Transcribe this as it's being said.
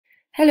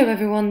Hello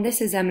everyone, this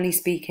is Emily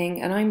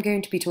speaking and I'm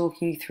going to be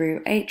talking you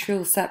through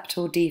atrial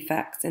septal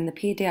defects in the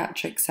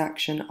paediatric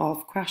section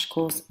of Crash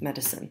Course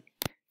Medicine.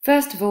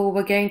 First of all,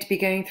 we're going to be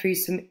going through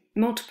some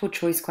multiple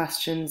choice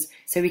questions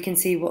so we can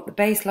see what the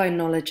baseline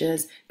knowledge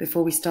is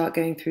before we start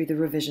going through the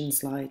revision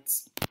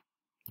slides.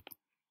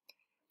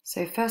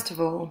 So first of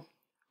all,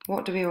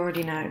 what do we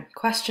already know?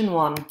 Question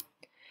 1.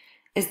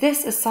 Is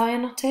this a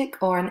cyanotic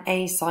or an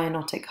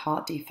acyanotic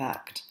heart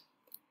defect?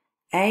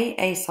 A.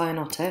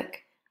 Acyanotic,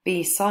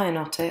 B.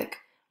 Cyanotic,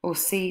 or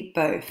C.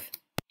 Both.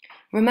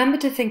 Remember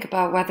to think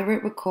about whether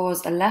it would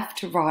cause a left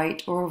to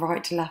right or a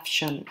right to left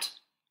shunt.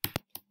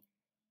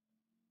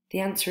 The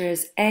answer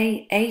is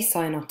A.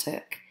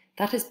 Acyanotic.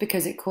 That is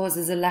because it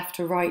causes a left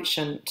to right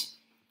shunt.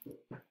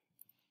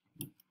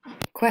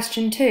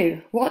 Question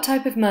 2. What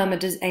type of murmur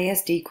does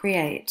ASD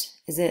create?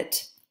 Is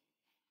it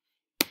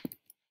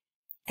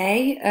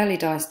A. Early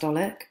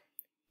diastolic,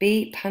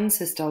 B.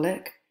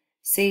 Pansystolic,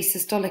 C.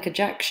 Systolic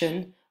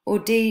ejection, or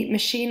D.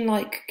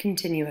 Machine-like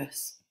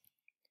continuous?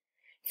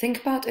 Think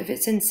about if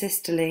it's in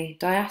systole,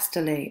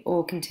 diastole,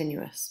 or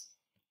continuous.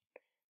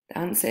 The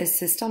answer is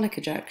systolic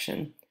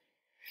ejection.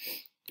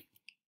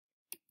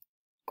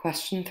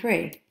 Question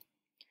 3.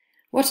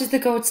 What is the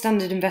gold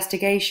standard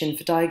investigation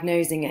for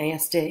diagnosing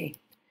ASD?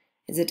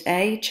 Is it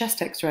A.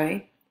 Chest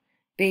X-ray,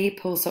 B.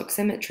 Pulse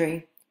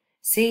oximetry,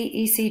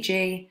 C.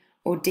 ECG,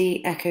 or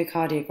D.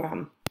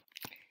 echocardiogram?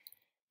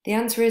 The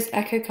answer is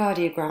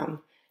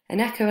echocardiogram. An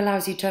echo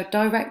allows you to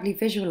directly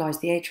visualise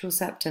the atrial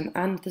septum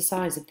and the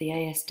size of the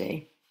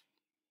ASD.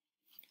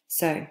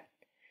 So,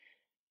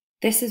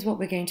 this is what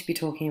we're going to be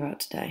talking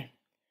about today.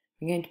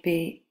 We're going to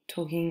be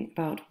talking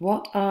about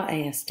what are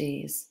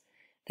ASDs,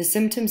 the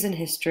symptoms and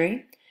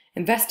history,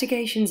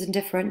 investigations and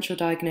differential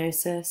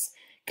diagnosis,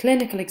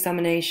 clinical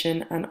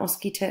examination and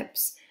OSCE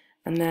tips,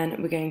 and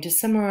then we're going to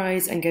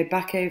summarise and go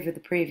back over the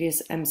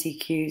previous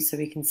MCQs so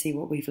we can see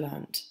what we've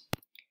learnt.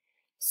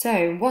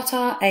 So, what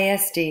are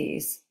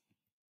ASDs?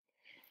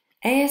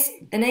 An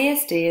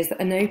ASD is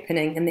an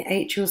opening in the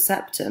atrial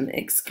septum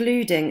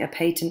excluding a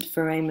patent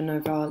foramen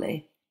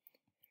ovale.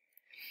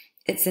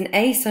 It's an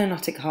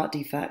acyanotic heart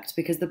defect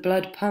because the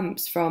blood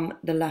pumps from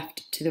the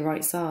left to the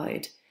right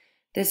side.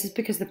 This is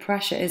because the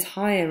pressure is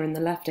higher in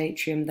the left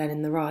atrium than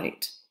in the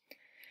right.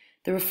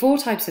 There are 4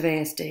 types of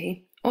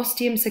ASD: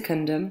 ostium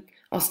secundum,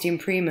 ostium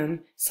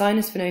primum,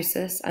 sinus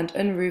venosus, and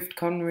unroofed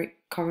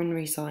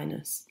coronary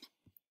sinus.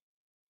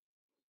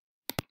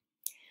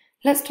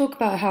 Let's talk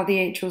about how the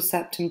atrial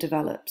septum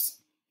develops.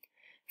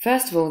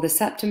 First of all, the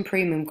septum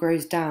primum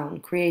grows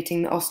down,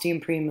 creating the ostium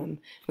primum,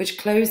 which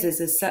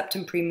closes as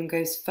septum primum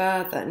goes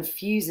further and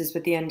fuses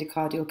with the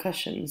endocardial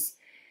cushions.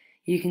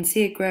 You can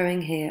see it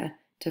growing here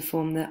to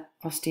form the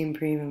ostium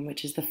primum,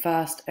 which is the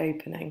first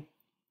opening.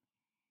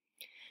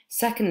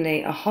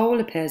 Secondly, a hole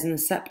appears in the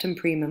septum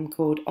primum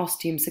called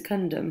ostium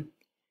secundum.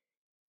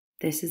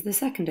 This is the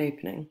second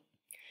opening.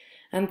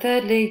 And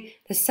thirdly,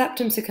 the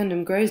septum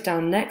secundum grows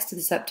down next to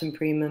the septum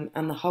primum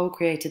and the hole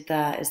created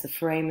there is the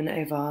foramen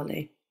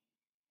ovale.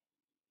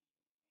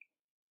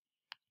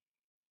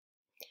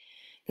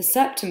 The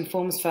septum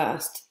forms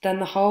first, then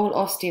the whole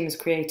ostium is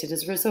created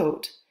as a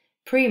result.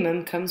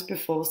 Primum comes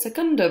before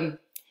secundum.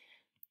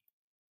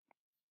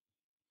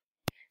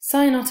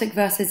 Cyanotic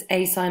versus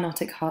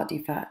acyanotic heart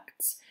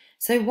defects.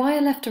 So why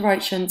are left to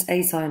right shunts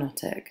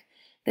acyanotic?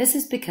 This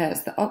is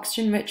because the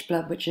oxygen-rich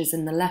blood which is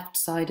in the left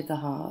side of the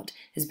heart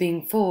is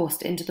being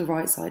forced into the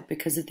right side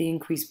because of the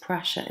increased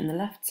pressure in the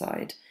left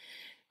side.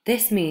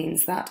 This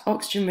means that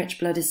oxygen-rich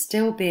blood is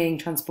still being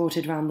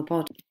transported around the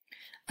body.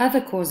 Other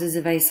causes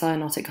of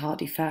acyanotic heart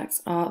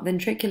defects are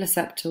ventricular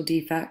septal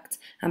defects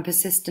and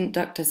persistent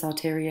ductus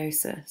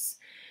arteriosus.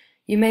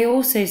 You may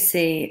also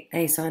see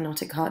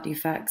acyanotic heart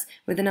defects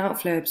with an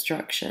outflow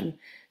obstruction,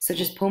 such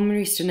as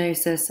pulmonary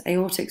stenosis,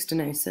 aortic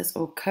stenosis,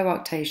 or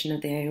coarctation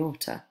of the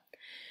aorta.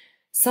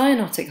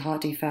 Cyanotic heart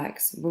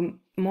defects were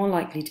more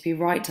likely to be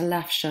right to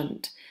left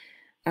shunt,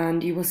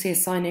 and you will see a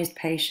cyanosed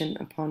patient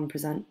upon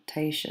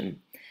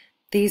presentation.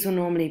 These will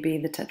normally be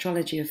the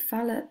tetralogy of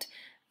Fallot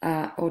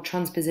or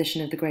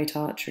transposition of the great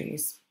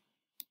arteries.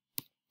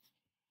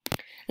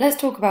 Let's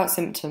talk about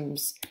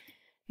symptoms.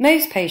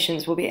 Most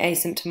patients will be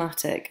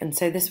asymptomatic, and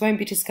so this won't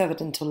be discovered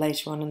until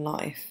later on in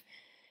life.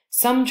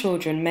 Some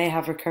children may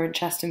have recurrent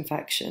chest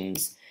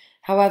infections.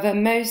 However,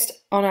 most,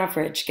 on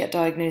average, get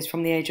diagnosed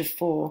from the age of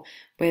 4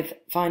 with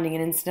finding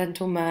an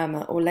incidental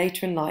murmur or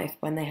later in life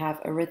when they have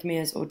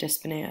arrhythmias or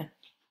dyspnea.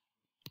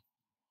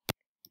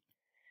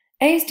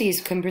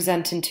 ASDs can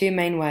present in 2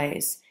 main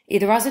ways,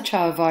 either as a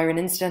child via an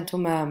incidental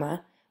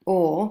murmur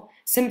or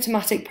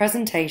symptomatic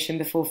presentation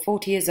before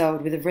 40 years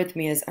old with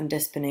arrhythmias and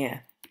dyspnea.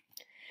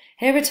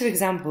 Here are 2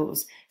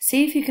 examples.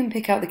 See if you can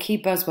pick out the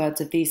key buzzwords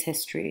of these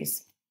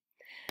histories.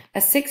 A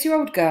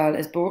 6-year-old girl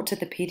is brought to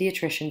the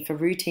paediatrician for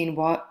routine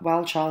well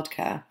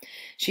childcare.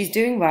 She's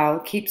doing well,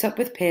 keeps up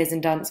with peers in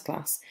dance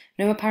class,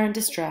 no apparent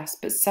distress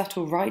but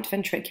subtle right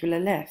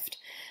ventricular lift.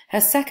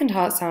 Her second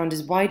heart sound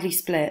is widely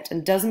split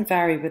and doesn't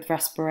vary with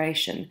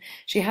respiration.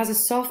 She has a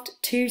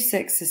soft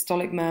 2/6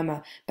 systolic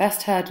murmur,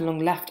 best heard along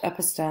left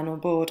upper sternal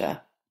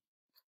border.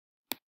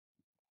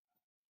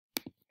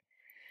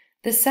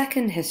 The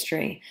second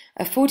history,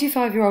 a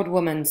 45-year-old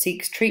woman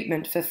seeks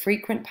treatment for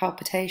frequent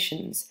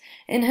palpitations.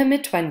 In her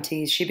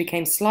mid-20s, she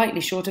became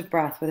slightly short of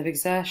breath with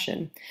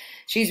exertion.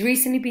 She's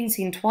recently been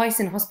seen twice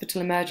in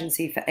hospital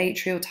emergency for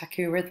atrial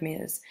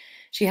tachyarrhythmias.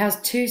 She has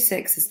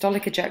 2/6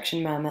 systolic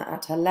ejection murmur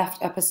at her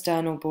left upper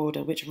sternal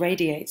border, which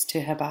radiates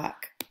to her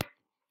back.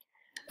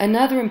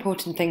 Another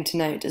important thing to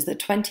note is that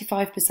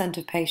 25%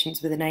 of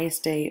patients with an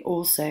ASD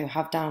also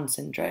have Down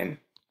syndrome.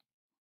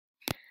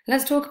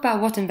 Let's talk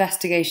about what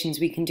investigations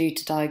we can do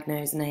to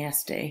diagnose an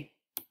ASD.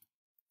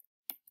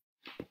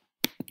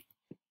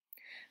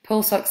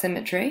 Pulse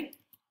oximetry,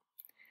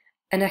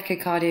 an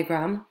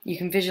echocardiogram. You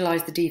can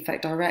visualize the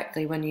defect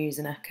directly when you use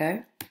an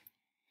echo.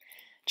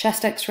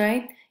 Chest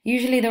x-ray.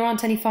 Usually there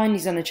aren't any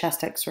findings on a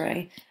chest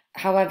x-ray.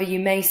 However, you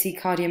may see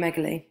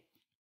cardiomegaly.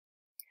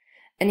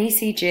 An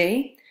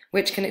ECG,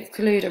 which can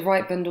exclude a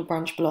right bundle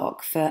branch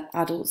block for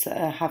adults that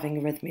are having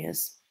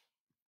arrhythmias.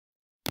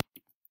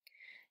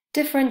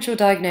 Differential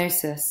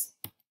diagnosis.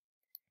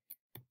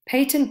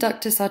 Patent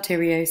ductus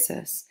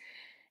arteriosus.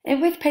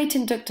 With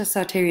patent ductus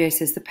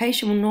arteriosus, the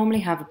patient will normally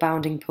have a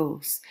bounding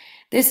pulse.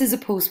 This is a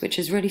pulse which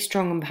is really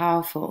strong and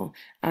powerful,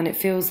 and it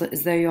feels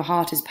as though your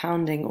heart is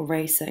pounding or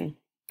racing.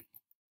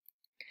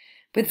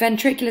 With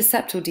ventricular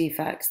septal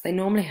defects, they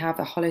normally have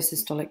a hollow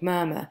systolic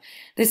murmur.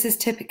 This is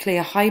typically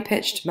a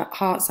high-pitched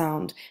heart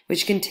sound,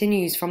 which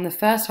continues from the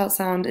first heart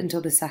sound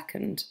until the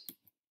second.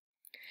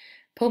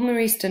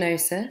 Pulmonary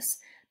stenosis.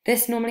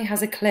 This normally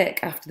has a click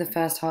after the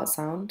first heart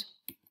sound.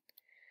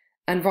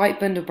 And right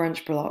bundle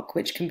branch block,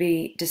 which can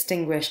be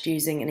distinguished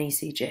using an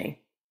ECG.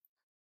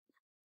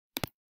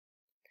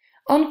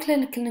 On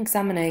clinical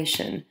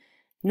examination,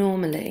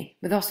 normally,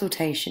 with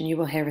auscultation, you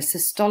will hear a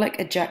systolic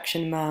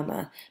ejection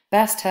murmur,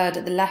 best heard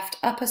at the left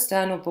upper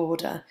sternal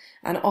border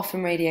and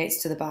often radiates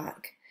to the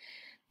back.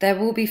 There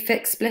will be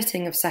fixed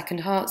splitting of second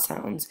heart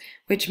sounds,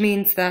 which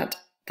means that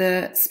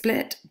the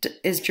split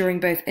is during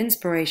both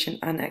inspiration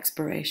and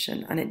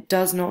expiration, and it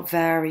does not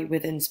vary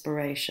with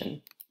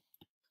inspiration.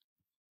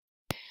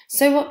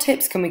 So what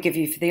tips can we give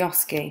you for the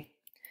OSCE?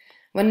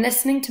 When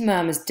listening to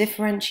murmurs,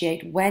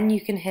 differentiate when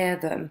you can hear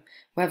them,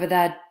 whether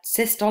they're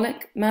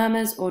systolic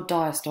murmurs or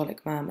diastolic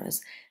murmurs.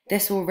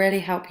 This will really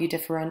help you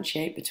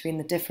differentiate between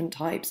the different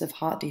types of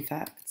heart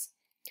defects.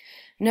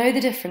 Know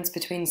the difference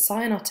between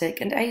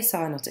cyanotic and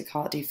acyanotic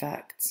heart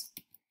defects.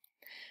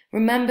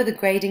 Remember the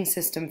grading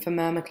system for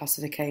murmur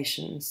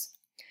classifications.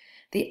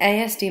 The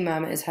ASD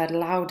murmur is heard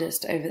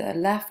loudest over the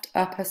left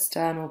upper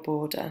sternal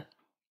border.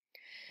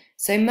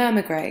 So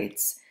murmur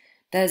grades.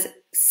 There's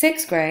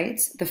 6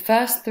 grades. The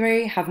first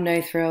 3 have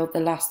no thrill, the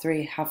last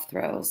 3 have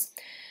thrills.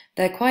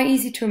 They're quite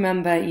easy to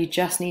remember, you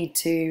just need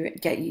to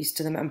get used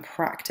to them and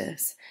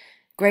practice.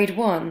 Grade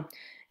 1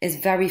 is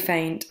very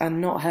faint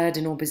and not heard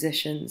in all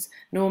positions.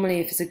 Normally,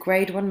 if it's a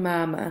grade 1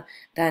 murmur,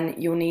 then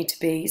you'll need to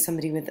be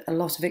somebody with a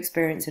lot of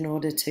experience in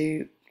order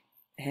to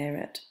hear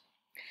it.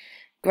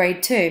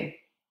 Grade 2,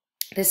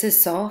 this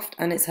is soft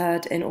and it's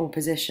heard in all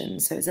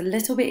positions, so it's a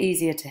little bit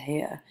easier to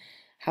hear.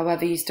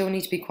 However, you still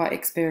need to be quite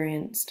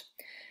experienced.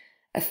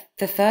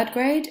 The third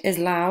grade is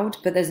loud,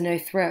 but there's no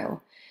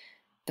thrill.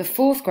 The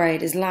fourth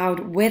grade is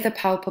loud with a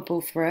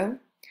palpable thrill.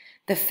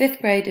 The fifth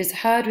grade is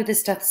heard with the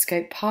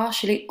stethoscope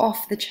partially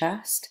off the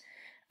chest,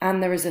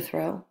 and there is a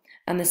thrill.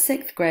 And the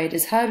sixth grade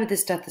is heard with the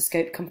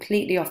stethoscope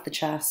completely off the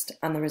chest,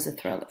 and there is a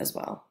thrill as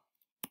well.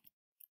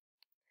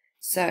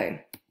 So,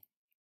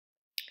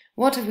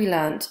 what have we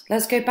learnt?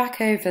 Let's go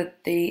back over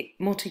the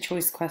multiple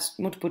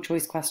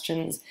choice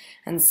questions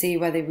and see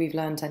whether we've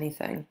learnt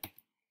anything.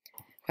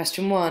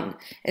 Question 1.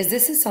 Is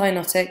this a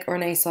cyanotic or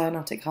an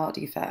acyanotic heart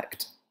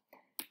defect?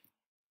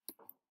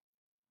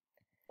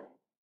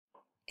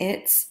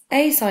 It's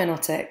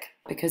acyanotic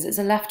because it's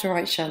a left to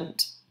right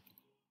shunt.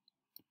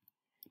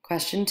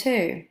 Question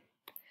 2.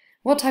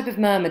 What type of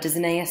murmur does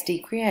an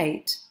ASD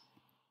create?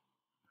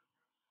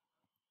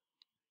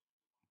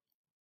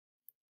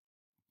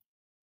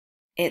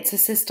 It's a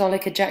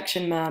systolic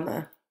ejection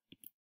murmur.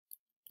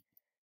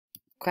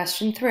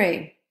 Question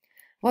 3.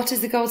 What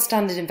is the gold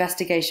standard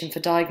investigation for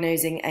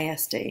diagnosing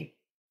ASD?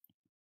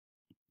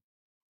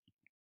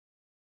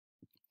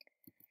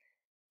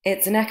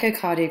 It's an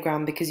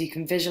echocardiogram because you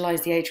can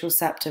visualise the atrial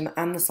septum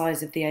and the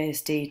size of the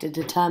ASD to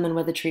determine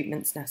whether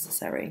treatment's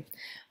necessary.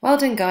 Well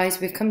done guys,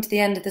 we've come to the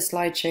end of the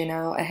slideshow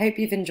now. I hope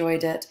you've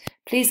enjoyed it.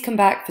 Please come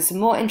back for some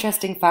more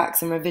interesting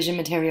facts and revision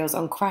materials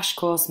on Crash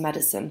Course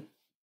Medicine.